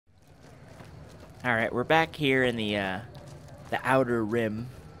Alright, we're back here in the outer rim.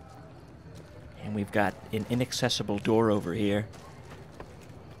 And we've got an inaccessible door over here.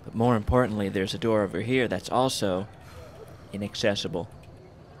 But more importantly, there's a door over here that's also inaccessible.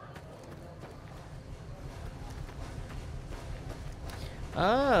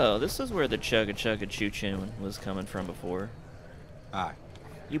 Oh, this is where the chugga chugga choo choo was coming from before. Hi.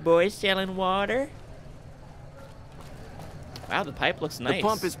 You boys selling water? Wow, the pipe looks nice. The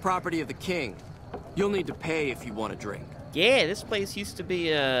pump is property of the king. You'll need to pay if you want a drink. Yeah, this place used to be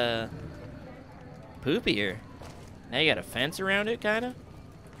poopier. Now you got a fence around it, kinda?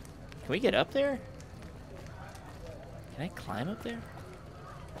 Can we get up there? Can I climb up there?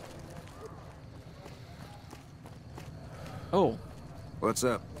 Oh. What's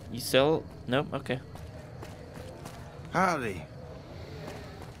up? You sell? Nope, okay. Howdy.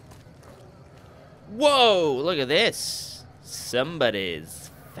 Whoa, look at this.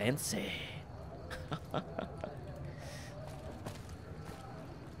 Somebody's fancy.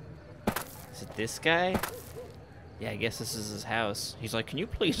 Is it this guy? Yeah, I guess this is his house. He's like, can you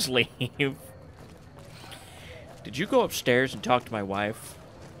please leave? Did you go upstairs and talk to my wife?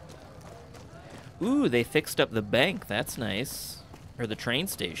 Ooh, they fixed up the bank. That's nice. Or the train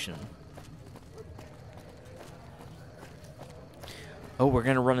station. Oh, we're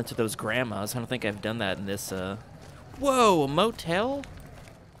gonna run into those grandmas. I don't think I've done that in this, Whoa, a motel?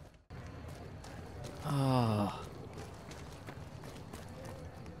 Oh.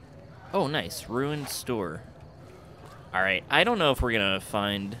 Oh, nice. Ruined store. Alright, I don't know if we're gonna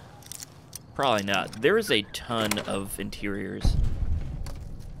find... Probably not. There is a ton of interiors.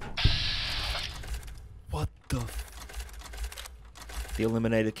 What the... The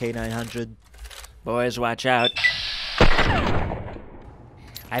eliminated K900. Boys, watch out.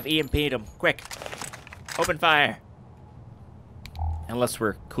 I've EMP'd them. Quick. Open fire. Unless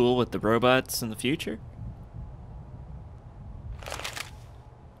we're cool with the robots in the future.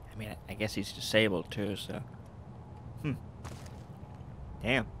 I mean, I guess he's disabled too, so...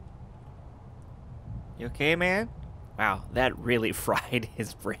 Damn. You okay, man? Wow, that really fried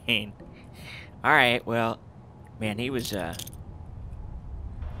his brain. Alright, well... Man, he was,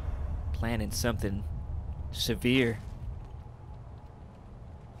 planning something severe.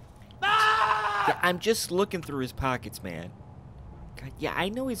 Yeah, I'm just looking through his pockets, man. God, yeah, I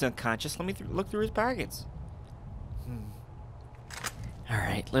know he's unconscious. Let me look through his pockets.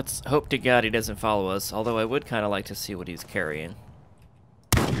 Alright, let's hope to God he doesn't follow us, although I would kind of like to see what he's carrying.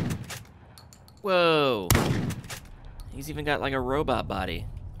 Whoa! He's even got like a robot body.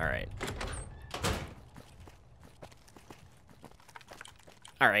 Alright.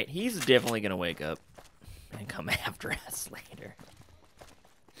 Alright, he's definitely gonna wake up and come after us later.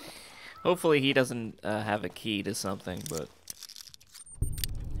 Hopefully he doesn't have a key to something, but...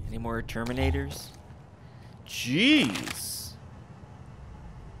 Any more Terminators? Jeez!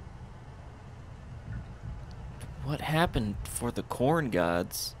 What happened for the corn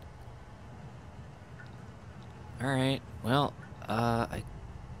gods? Alright, well, I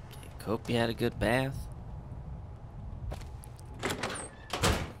hope you had a good bath.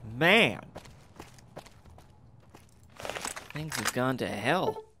 Man! Things have gone to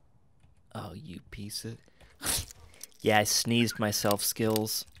hell. Oh, you piece of... Yeah, I sneezed myself,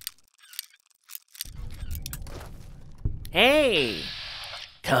 skills. Hey!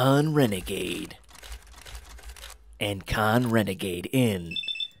 Con Renegade. And Con Renegade in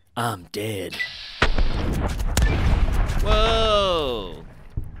I'm Dead. Whoa!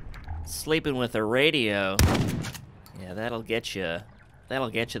 Sleeping with a radio. Yeah, that'll get you. That'll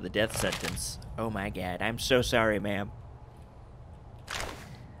get you the death sentence. Oh my god, I'm so sorry, ma'am.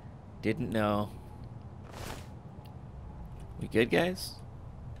 Didn't know. We good, guys?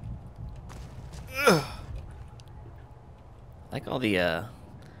 Ugh. Like all the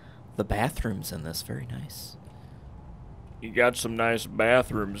bathrooms in this, very nice. You got some nice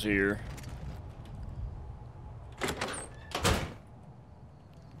bathrooms here.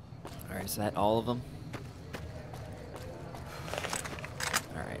 Alright, is that all of them?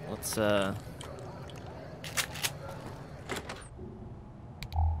 Alright, let's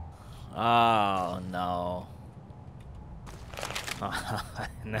Oh, no. Oh,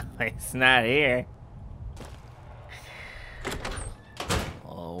 no, it's not here.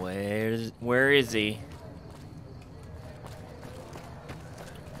 Oh, where is he?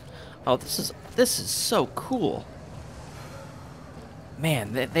 Oh, this is so cool.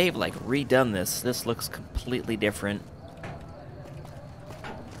 Man, they've like redone this. This looks completely different.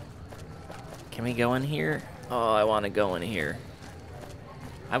 Can we go in here? Oh, I want to go in here.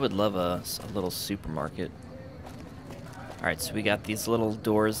 I would love a little supermarket. Alright, so we got these little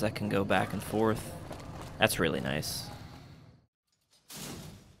doors that can go back and forth. That's really nice.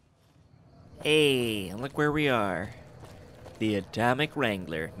 Hey, look where we are. The Atomic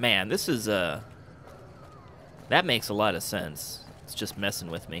Wrangler. Man, this is, that makes a lot of sense. It's just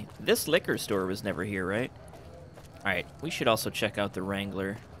messing with me. This liquor store was never here, right? Alright, we should also check out the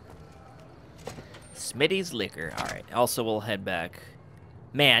Wrangler. Smitty's Liquor. Alright, also we'll head back.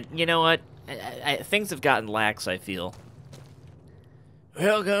 Man, you know what? Things have gotten lax, I feel.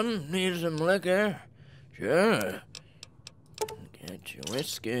 Welcome, need some liquor? Sure. Get your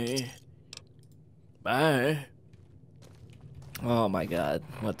whiskey. Bye. Oh my god,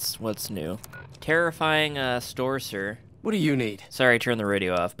 what's new? Terrifying store, sir. What do you need? Sorry, I turned the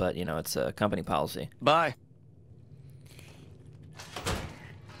radio off, but you know, it's a company policy. Bye.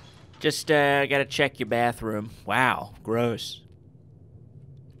 Just gotta check your bathroom. Wow, gross.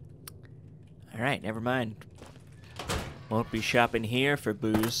 Alright, never mind. Won't be shopping here for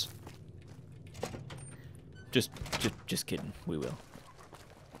booze. Just kidding. We will.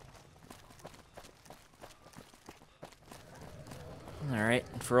 Alright,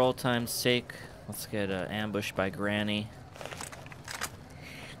 for old time's sake, let's get ambushed by Granny.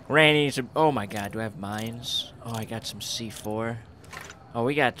 Granny's a... Oh my god, do I have mines? Oh, I got some C4. Oh,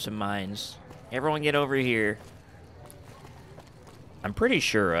 we got some mines. Everyone get over here. I'm pretty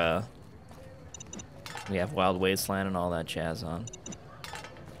sure, we have Wild Wasteland and all that jazz on.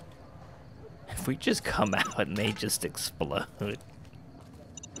 If we just come out and they just explode.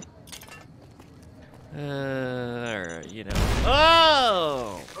 You know.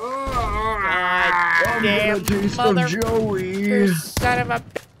 Oh! God damn, mother... Joey's. Son of a...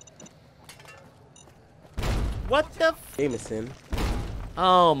 What the f... Jameson.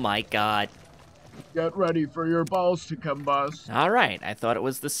 Oh my god. Get ready for your balls to combust. Alright, I thought it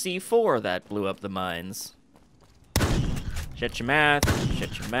was the C4 that blew up the mines. Shut your mouth,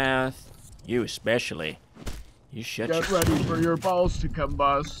 shut your mouth. You especially. You shut your... Get ready for your balls to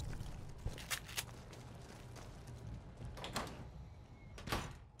combust.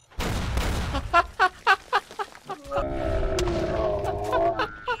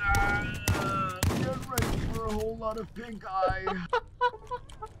 Get ready for a whole lot of pink eye.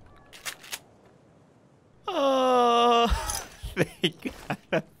 Oh, they got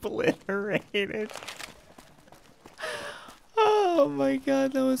obliterated. Oh my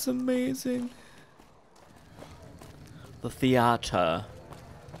god, that was amazing. The theater.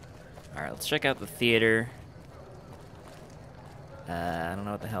 Alright, let's check out the theater. I don't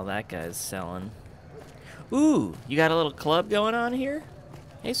know what the hell that guy's selling. Ooh, you got a little club going on here?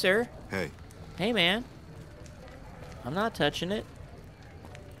 Hey, sir. Hey. Hey, man. I'm not touching it.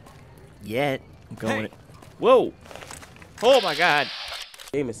 Yet. I'm going... Hey. Whoa! Oh my god!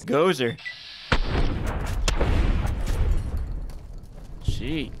 Jameson. Gozer.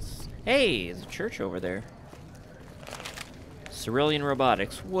 Jeez. Hey, there's a church over there. Cerulean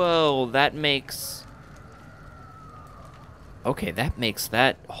Robotics. Whoa, that makes... Okay, that makes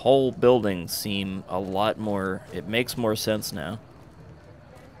that whole building seem a lot more... It makes more sense now.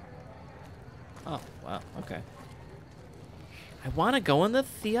 Oh, wow, okay. I want to go in the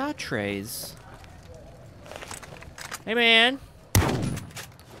theatres. Hey, man.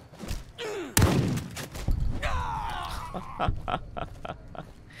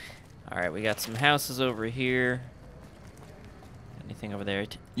 Alright, we got some houses over here. Anything over there?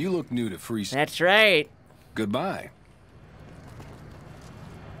 You look new to Freeside. That's right. Goodbye.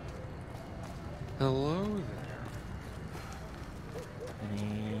 Hello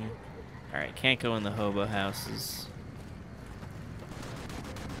there. Alright, can't go in the hobo houses.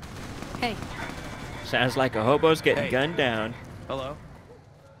 Hey. Sounds like a hobo's getting Hey. gunned down. Hello.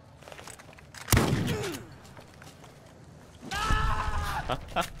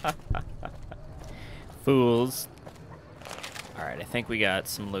 Fools. Alright, I think we got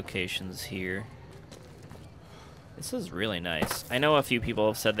some locations here. This is really nice. I know a few people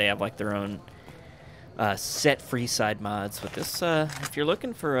have said they have like their own set Freeside mods, but this, if you're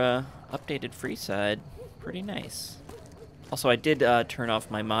looking for a updated Freeside, pretty nice. Also, I did turn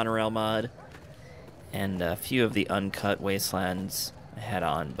off my monorail mod and a few of the uncut wastelands I had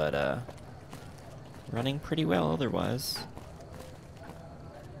on, but running pretty well otherwise.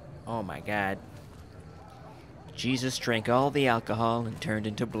 Oh my god. Jesus drank all the alcohol and turned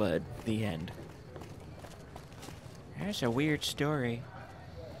into blood. The end. That's a weird story.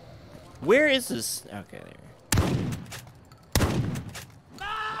 Where is this? Okay, there.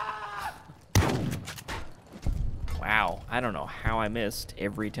 Wow, I don't know how I missed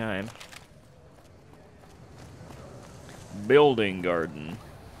every time. Building garden.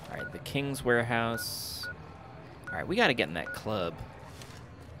 Alright, the King's Warehouse. Alright, we gotta get in that club.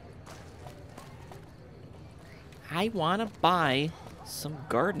 I wanna buy some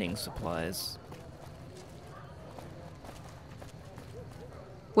gardening supplies.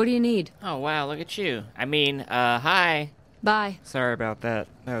 What do you need? Oh, wow, look at you. I mean, hi. Bye. Sorry about that.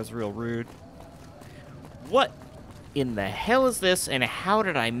 That was real rude. What in the hell is this, and how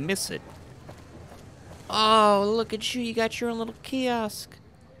did I miss it? Oh, look at you. You got your own little kiosk.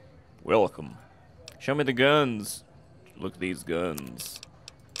 Welcome. Show me the guns. Look at these guns.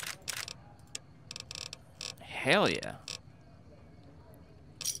 Hell yeah.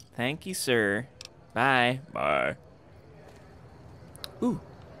 Thank you, sir. Bye. Bye. Ooh.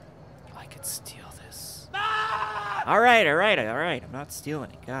 I could steal this. Alright. I'm not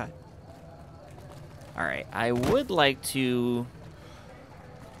stealing it. God. Alright. I would like to...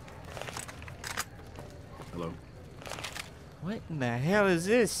 Hello. What in the hell is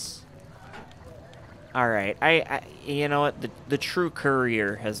this? Alright, I you know what, the true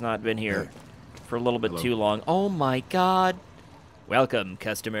courier has not been here for a little bit too long. Oh my god. Welcome,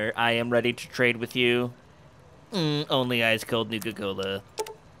 customer. I am ready to trade with you. Only ice cold Nuka-Cola.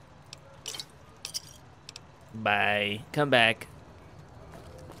 Bye. Come back.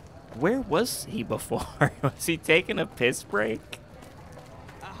 Where was he before? Was he taking a piss break?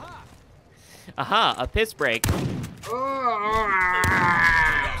 Aha, a piss break.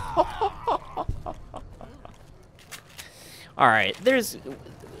 Alright,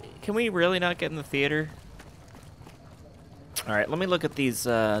 can we really not get in the theater? Alright, let me look at these,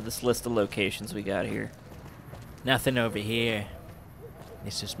 this list of locations we got here. Nothing over here.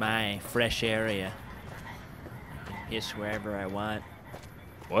 This is my fresh area. I can piss wherever I want.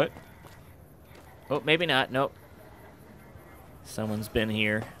 What? Oh, maybe not, nope. Someone's been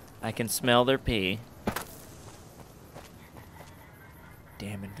here. I can smell their pee.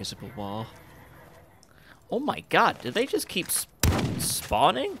 Damn invisible wall. Oh my god, did they just keep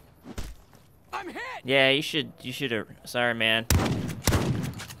spawning? I'm hit! Yeah, you should have... Sorry, man.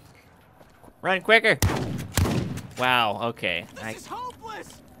 Run quicker! Wow, okay. This is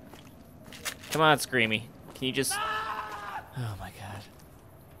hopeless! Come on, Screamie. Can you just... Oh my god.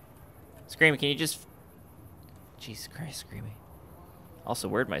 Screamie, can you just... Jesus Christ, Screamie. Also,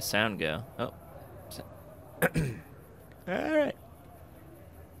 where'd my sound go? Oh. Alright.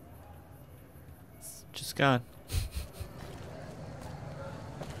 It's just gone.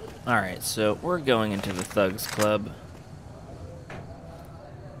 Alright, so we're going into the Thugs Club.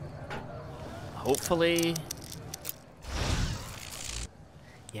 Hopefully...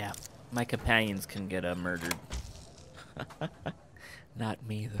 Yeah, my companions can get murdered. Not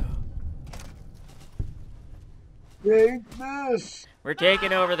me, though. Take this! We're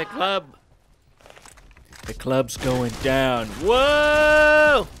taking over the club. The club's going down.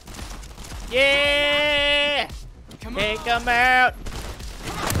 Whoa! Yeah! Take them out!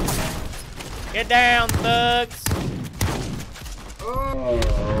 Get down, thugs!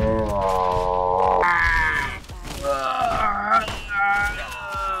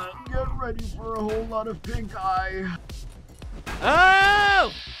 Get ready for a whole lot of pink eye.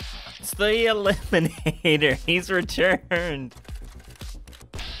 Oh! It's the Eliminator. He's returned.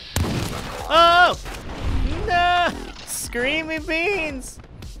 Oh! No! Screamie beans!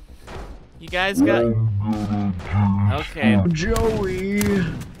 You guys got... Okay. Joey.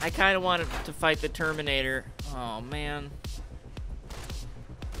 I kind of wanted to fight the Terminator. Oh, man.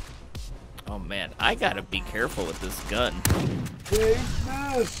 Oh, man. I gotta be careful with this gun. Take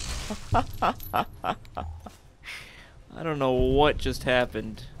this. I don't know what just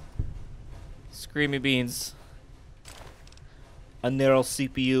happened. Screamie beans. A narrow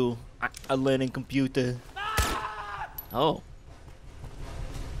CPU. A learning computer. Oh.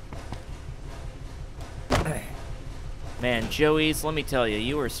 Man, Joey's, let me tell you,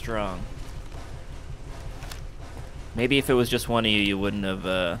 you were strong. Maybe if it was just one of you, you wouldn't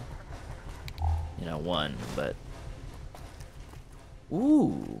have, you know, won, but...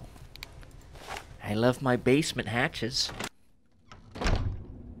 Ooh. I love my basement hatches.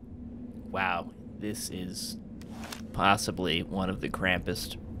 Wow, this is possibly one of the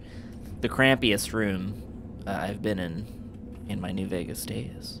crampiest room I've been in my New Vegas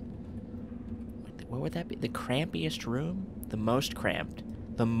days. What would that be? The crampiest room? The most cramped.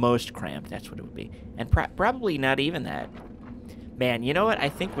 The most cramped, that's what it would be. And probably not even that. Man, you know what? I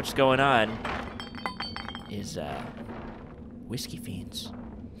think what's going on is, whiskey fiends.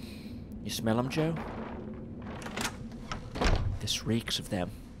 You smell them, Joe? This reeks of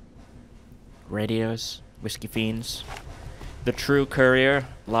them. Radios, whiskey fiends. The true courier,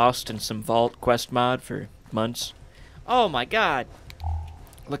 lost in some vault quest mod for months. Oh my god!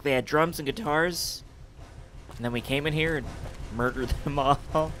 Look, they had drums and guitars. And then we came in here and murdered them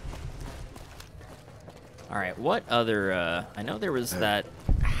all. Alright, what other, I know there was that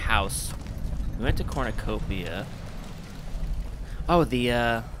house. We went to Cornucopia. Oh, what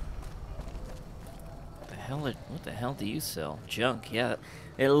the hell do you sell? Junk, yeah.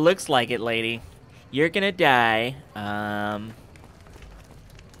 It looks like it, lady. You're gonna die.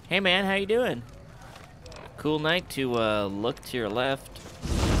 Hey man, how you doing? Cool night to, look to your left.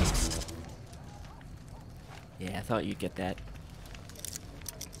 Yeah, I thought you'd get that.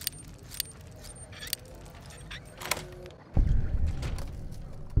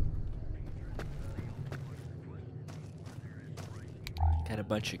 Got a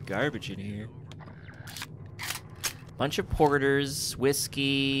bunch of garbage in here. Bunch of porters,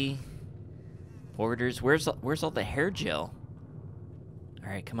 whiskey, porters. Where's all the hair gel? All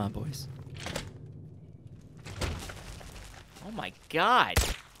right, come on, boys. Oh my God!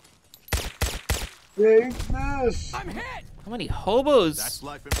 Take this. I'm hit! How many hobos? That's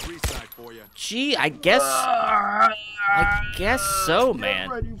life in Freeside for you. Gee, I guess so, man.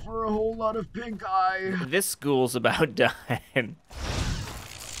 Get ready for a whole lot of pink eye. This school's about done.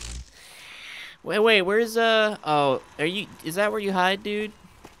 Wait, where's oh, is that where you hide, dude?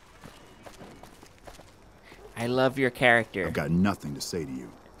 I love your character. I've got nothing to say to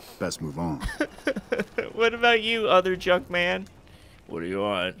you. Best move on. What about you, other junk man? What do you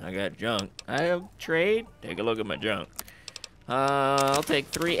want? I got junk. I have trade? Take a look at my junk. I'll take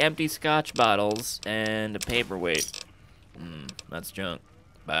 3 empty scotch bottles and a paperweight. That's junk.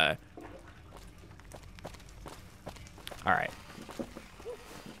 Bye. Alright.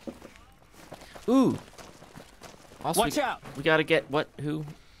 Ooh. Also, Watch out! We gotta get who?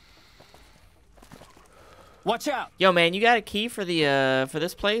 Watch out! Yo, man, you got a key for the for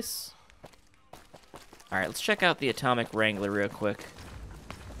this place? All right, let's check out the Atomic Wrangler real quick.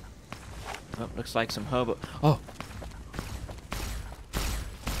 Oh, looks like some hobo. Oh,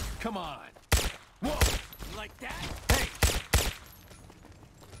 Come on! Whoa! You like that? Hey!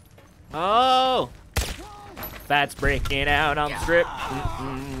 oh! Fat's breaking out on the strip.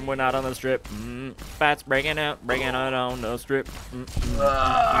 We're not on the strip. Fat's breaking out on the strip.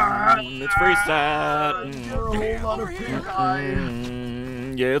 It's Freeside. Get a whole lot of pink eye.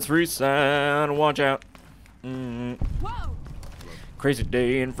 Yeah, it's Freeside. Watch out. Whoa! Crazy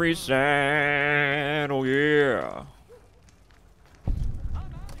day in Freeside. Oh yeah.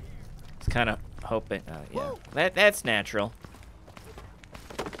 It's kind of hoping. Yeah, that's natural.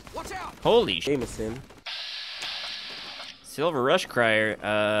 Watch out! Holy shit. Jameson. Silver Rush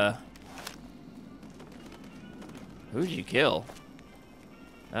Crier, who'd you kill?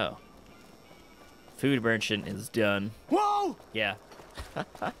 Oh. Food merchant is done. Whoa! Yeah.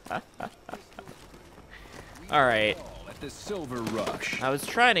 Alright. At the Silver Rush. I was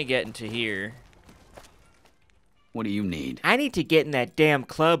trying to get into here. What do you need? I need to get in that damn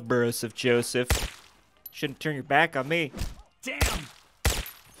club, Broseph Joseph. Shouldn't turn your back on me. Damn!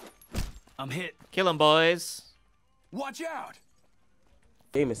 I'm hit. Kill him, boys. Watch out!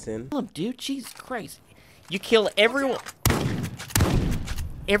 Jameson. Kill him, dude. Jesus Christ. You kill everyone.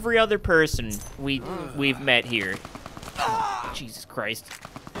 Every other person we've met here. Jesus Christ.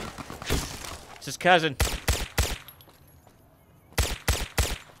 It's his cousin.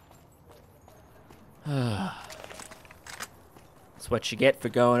 That's what you get for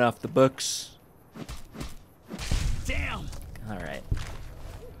going off the books. Damn! Alright.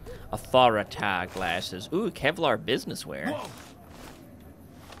 Authorita glasses. Ooh, Kevlar business wear. Whoa!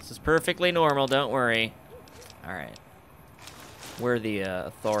 This is perfectly normal, don't worry. Alright. We're the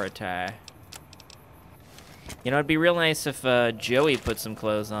Authorita. You know, it'd be real nice if Joey put some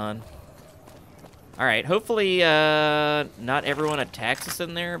clothes on. Alright, hopefully not everyone attacks us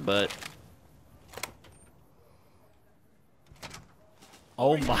in there, but...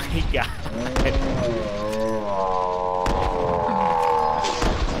 Oh my god.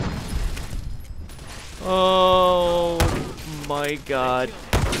 Oh my god.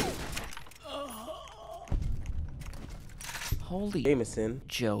 Holy Jameson.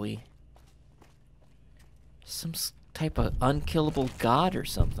 Joey. Some type of unkillable god or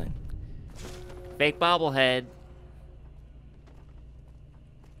something. Fake bobblehead.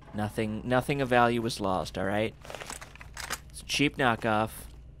 Nothing of value was lost, alright? It's a cheap knockoff.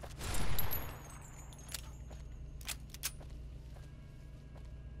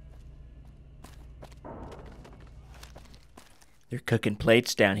 They're cooking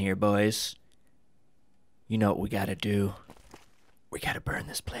plates down here, boys. You know what we gotta do. We gotta burn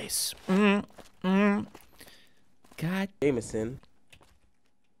this place. God. Jameson.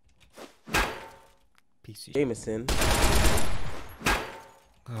 PC. Jameson.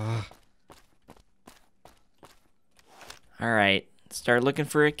 Alright. Start looking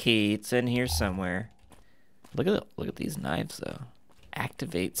for a key. It's in here somewhere. Look at these knives though.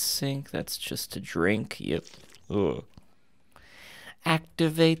 Activate sink. That's just to drink. Yep. Ugh.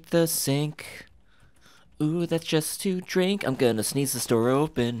 Activate the sink. Ooh, that's just to drink. I'm gonna sneeze this door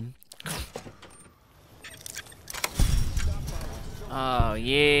open. Oh,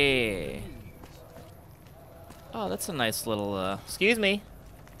 yeah. Oh, that's a nice little, excuse me.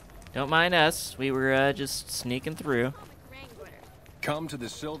 Don't mind us. We were, just sneaking through. Come to the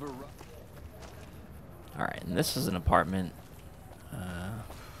silver... Alright, and this is an apartment.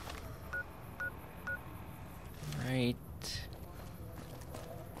 Right.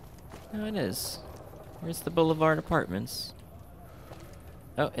 Oh, it is. Where's the Boulevard Apartments?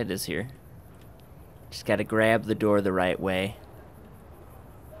 Oh, it is here. Just gotta grab the door the right way.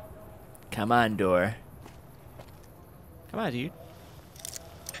 Come on, door. Come on, dude.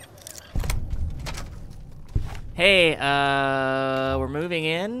 Hey, we're moving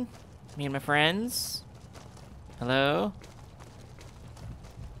in. Me and my friends. Hello?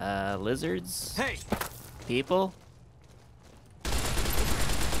 Lizards? Hey! People?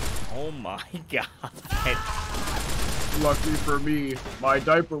 Oh my god. Lucky for me, my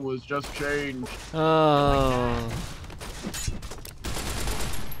diaper was just changed. Oh.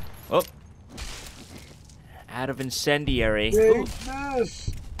 Oh. Out of incendiary. Ooh. Take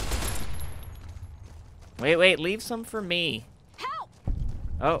this! Wait, leave some for me. Help!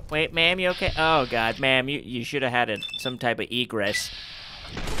 Oh, wait, ma'am, you okay? Oh god, ma'am, you should have had some type of egress.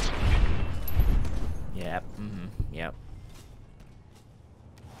 Yep, yep.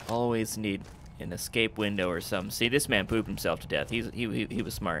 Always need an escape window or something. See, this man pooped himself to death. He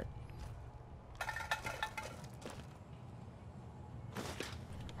was smart.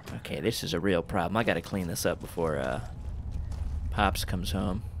 Okay, this is a real problem. I gotta clean this up before Pops comes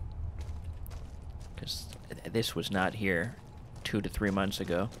home. Because this was not here 2 to 3 months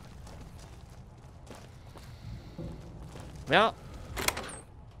ago. Well,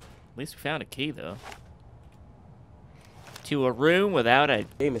 at least we found a key, though. To a room without a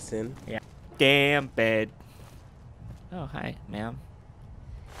Jameson. damn bed. Oh, hi, ma'am.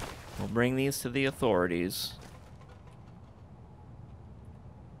 We'll bring these to the authorities.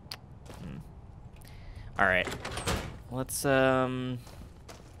 Alright. Let's, I'm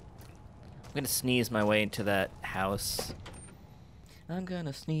gonna sneeze my way into that house. I'm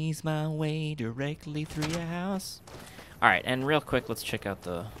gonna sneeze my way directly through your house. Alright, and real quick, let's check out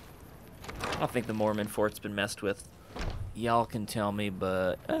the... I don't think the Mormon fort's been messed with. Y'all can tell me,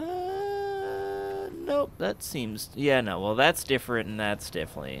 but... nope, that seems... Yeah, no, well, that's different, and that's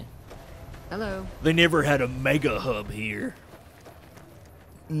definitely... Hello. They never had a mega hub here.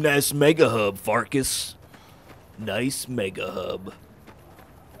 Nice mega hub, Farkas. Nice mega hub.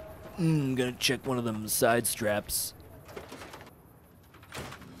 Gonna check one of them side straps.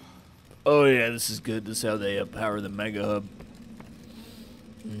 Oh yeah, this is good. This is how they power the mega hub.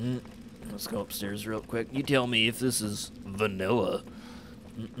 Let's go upstairs real quick. You tell me if this is vanilla.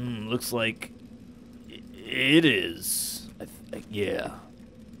 Looks like it is. Yeah.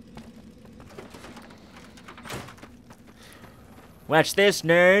 Watch this,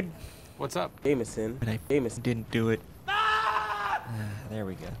 nerd. What's up? Jameson. But I Jameson. didn't do it. There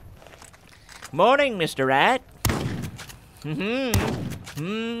we go. Morning, Mr. Rat.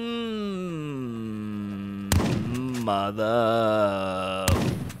 Mother.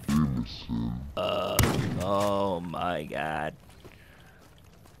 Oh my god.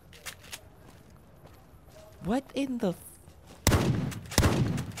 What in the...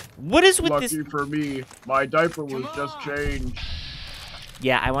 What is with this... Lucky for me, my diaper was just changed.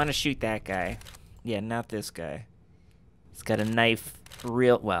 Yeah, I want to shoot that guy. Yeah, not this guy. He's got a knife.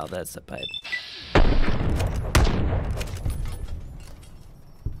 Real... Wow, that's a pipe.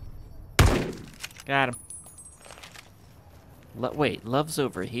 Got him. Wait, Love's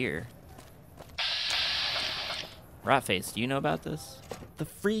over here. Rotface, do you know about this? The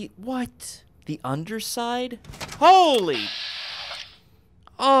free... What? The underside? Holy...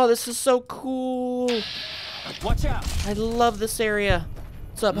 Oh, this is so cool. Watch out! I love this area.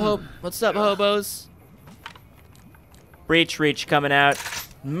 What's up, What's up, hobos? Reach coming out.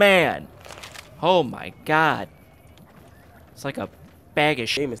 Man. Oh my god. It's like a bag of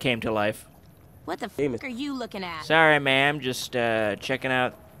shit came to life. What the f are you looking at? Sorry, ma'am. Just checking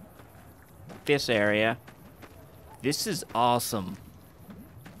out this area. This is awesome.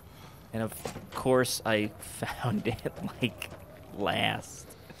 And of course, I found it like last.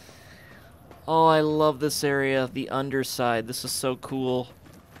 Oh, I love this area. The underside. This is so cool.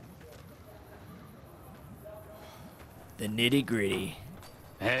 The nitty gritty.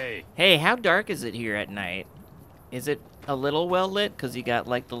 Hey. Hey, how dark is it here at night? Is it a little well lit because you got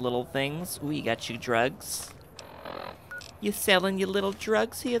like the little things. Ooh, you got your drugs. You selling your little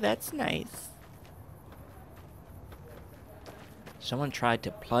drugs here? That's nice. Someone tried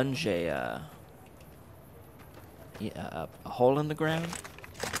to plunge a hole in the ground.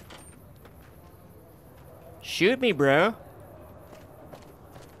 Shoot me, bro.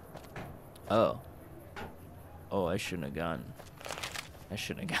 Oh. Oh, I shouldn't have gone. I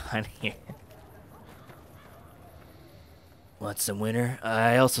shouldn't have gone here. Want some winter?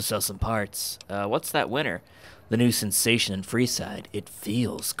 I also sell some parts. What's that winter? The new sensation in Freeside. It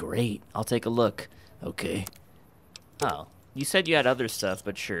feels great. I'll take a look. Okay. Oh, you said you had other stuff,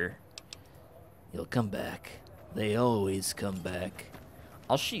 but sure. You'll come back. They always come back.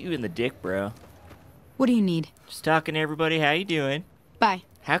 I'll shoot you in the dick, bro. What do you need? Just talking to everybody. How you doing? Bye.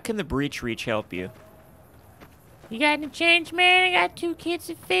 How can the breach reach help you? You got any change, man? I got 2 kids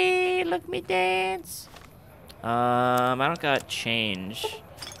to feed. Look at me dance. I don't got change.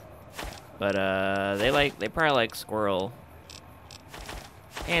 But they probably like squirrel.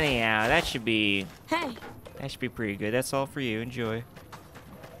 Anyhow, that should be pretty good. That's all for you. Enjoy.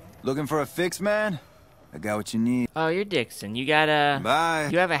 Looking for a fix, man? I got what you need. Oh, you're Dixon. You got a Bye.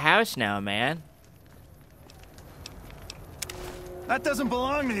 You have a house now, man. That doesn't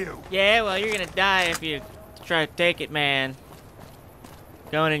belong to you. Yeah, well, you're gonna die if you try to take it, man.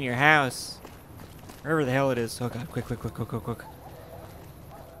 Going in your house. Wherever the hell it is. Oh god, quick.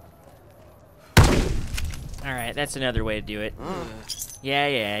 Alright, that's another way to do it.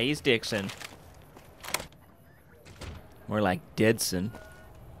 Yeah, he's Dixon. More like Deadson.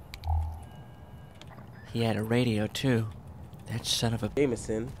 He had a radio too. That son of a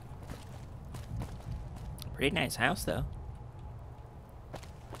Jameson. pretty nice house though.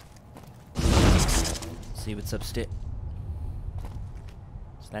 See what's upstairs.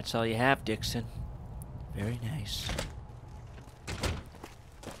 So that's all you have, Dixon. Very nice.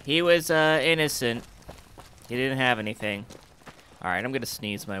 He was innocent. He didn't have anything. Alright, I'm gonna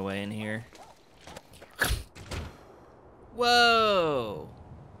sneeze my way in here. Whoa!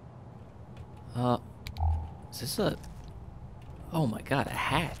 Is this a... Oh my god, a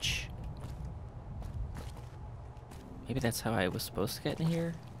hatch. Maybe that's how I was supposed to get in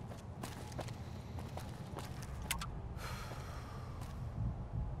here?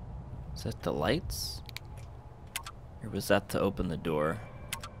 Is that the lights? Or was that to open the door?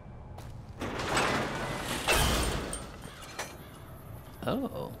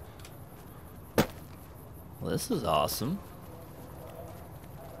 Oh. Well, this is awesome.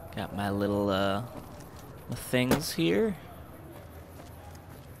 Got my little, things here.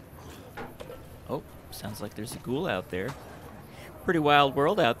 Oh, sounds like there's a ghoul out there. Pretty wild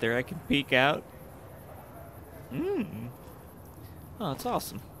world out there. I can peek out. Oh, it's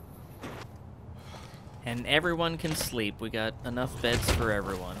awesome. And everyone can sleep. We got enough beds for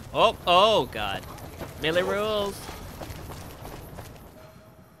everyone. Oh god. Millie rules.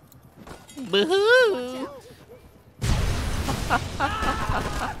 Boo-hoo!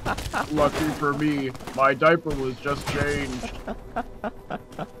 Lucky for me, my diaper was just changed.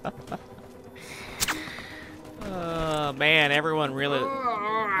 Oh man, everyone really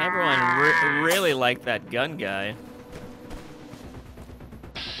liked that gun guy.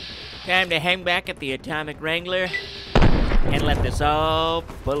 Time to hang back at the Atomic Wrangler and let this all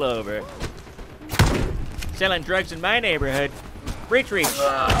pull over. Selling drugs in my neighborhood. Reach.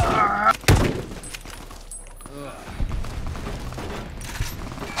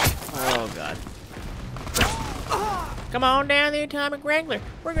 Oh god. Come on down the Atomic Wrangler.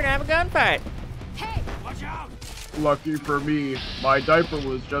 We're gonna have a gunfight. Hey! Watch out! Lucky for me, my diaper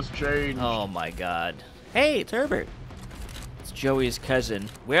was just changed. Oh my god. Hey, it's Herbert. It's Joey's cousin.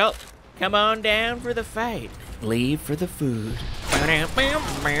 Well, come on down for the fight. Leave for the food.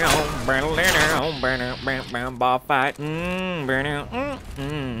 Ball fight. Who am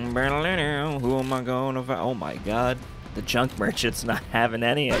I gonna fight? Oh my god. The junk merchant's not having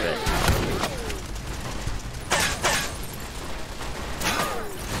any of it.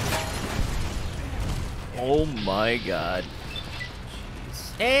 Oh my god.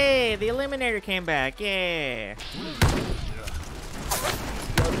 Hey, the Eliminator came back. Yeah.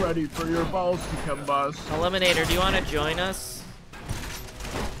 Get ready for your balls to combust. Eliminator, do you want to join us?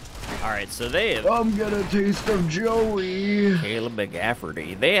 Alright, so they have... Come get a taste of Joey. Caleb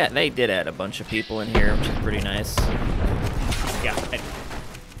McGafferty. They did add a bunch of people in here, which is pretty nice. God.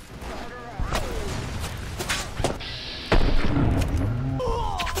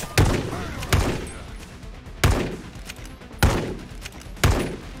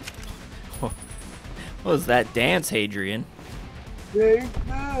 What was that dance, Hadrian? Take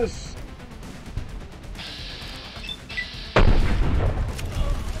this.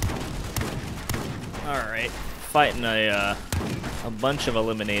 Alright. Fighting a bunch of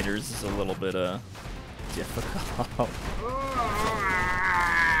eliminators is a little bit, difficult.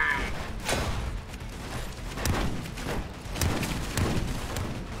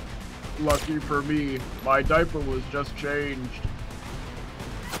 Lucky for me, my diaper was just changed.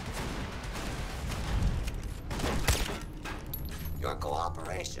 Your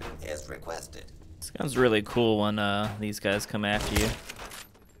cooperation is requested. This gun's really cool when these guys come after you.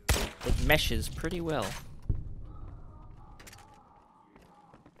 It meshes pretty well.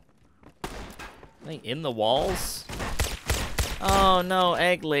 Are they in the walls? Oh no,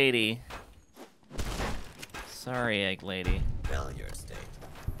 Egg Lady. Sorry, Egg Lady. Failure state.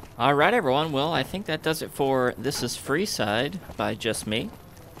 Alright everyone, well I think that does it for This is Freeside by JustMe.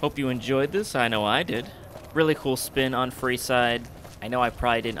 Hope you enjoyed this, I know I did. Really cool spin on Freeside. I know I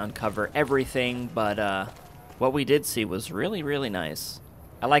probably didn't uncover everything, but what we did see was really, really nice.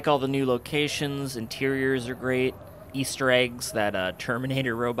 I like all the new locations, interiors are great, Easter eggs, that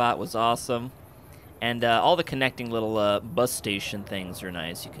Terminator robot was awesome. And all the connecting little bus station things are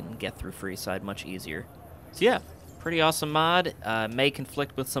nice. You can get through Freeside much easier. So yeah, pretty awesome mod. May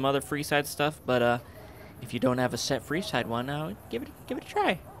conflict with some other Freeside stuff, but if you don't have a set Freeside one, now give it a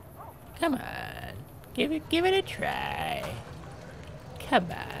try. Come on, give it a try. Come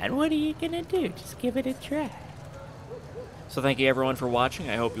on, what are you gonna do? Just give it a try. So thank you everyone for watching.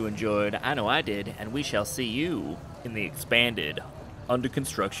 I hope you enjoyed. I know I did, and we shall see you in the expanded, under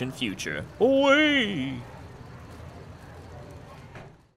construction future. Away!